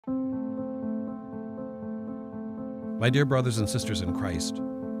My dear brothers and sisters in Christ,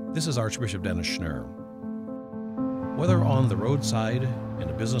 this is Archbishop Schnurr. Whether on the roadside, in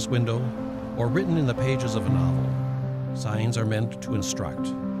a business window, or written in the pages of a novel, signs are meant to instruct,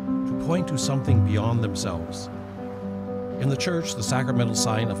 to point to something beyond themselves. In the Church, the sacramental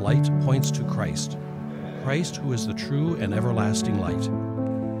sign of light points to Christ, Christ who is the true and everlasting light.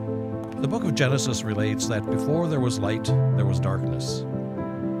 The book of Genesis relates that before there was light, there was darkness.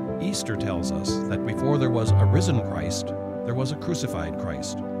 Easter tells us that before there was a risen Christ, there was a crucified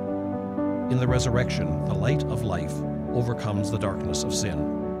Christ. In the resurrection, the light of life overcomes the darkness of sin.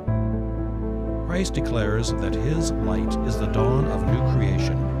 Christ declares that his light is the dawn of new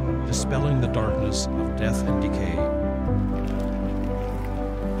creation, dispelling the darkness of death and decay.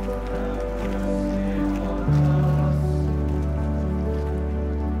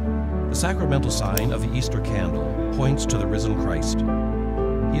 The sacramental sign of the Easter candle points to the risen Christ.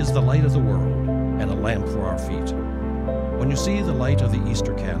 He is the light of the world and a lamp for our feet. When you see the light of the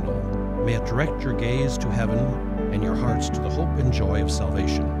Easter candle, may it direct your gaze to heaven and your hearts to the hope and joy of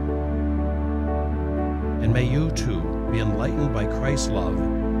salvation. And may you, too, be enlightened by Christ's love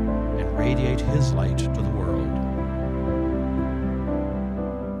and radiate his light to the world.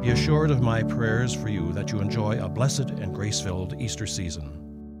 Be assured of my prayers for you that you enjoy a blessed and grace-filled Easter season.